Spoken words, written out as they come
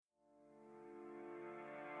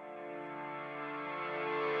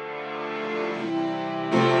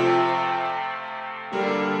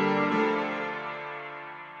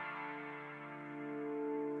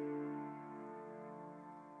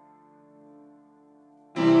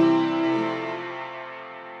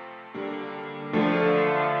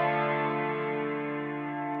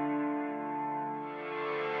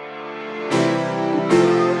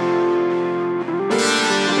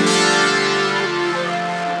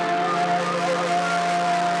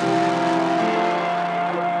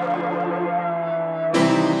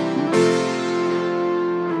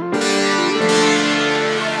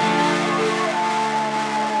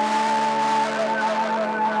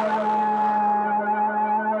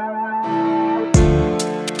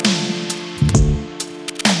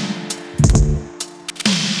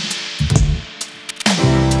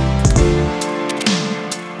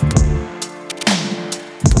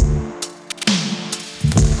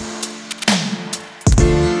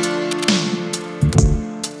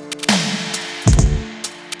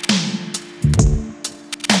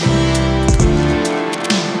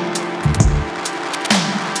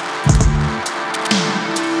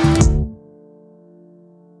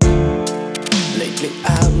Lately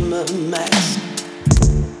I'm a mess.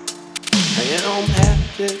 You don't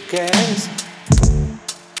have to guess.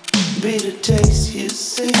 Be the taste you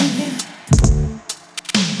see.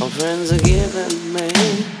 All friends are giving me.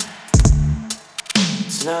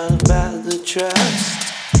 It's not about the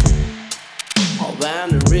trust. All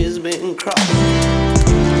boundaries been crossed.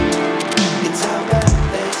 It's how bad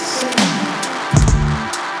they say.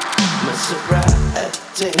 My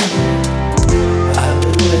sobriety. I've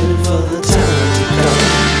been waiting for the time to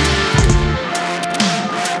come.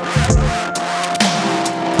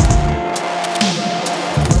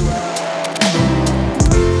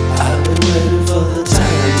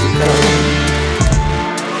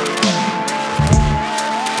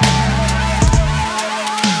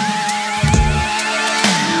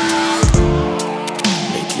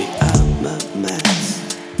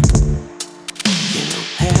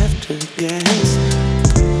 Guess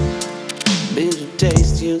be the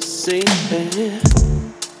taste you see.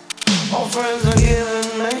 All friends are giving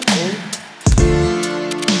me.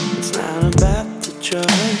 It's not about the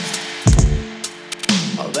choice.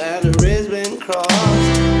 All boundaries been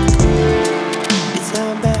crossed. It's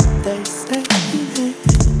how bad they say.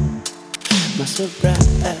 My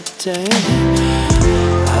sobriety.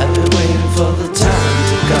 I've been waiting for the time.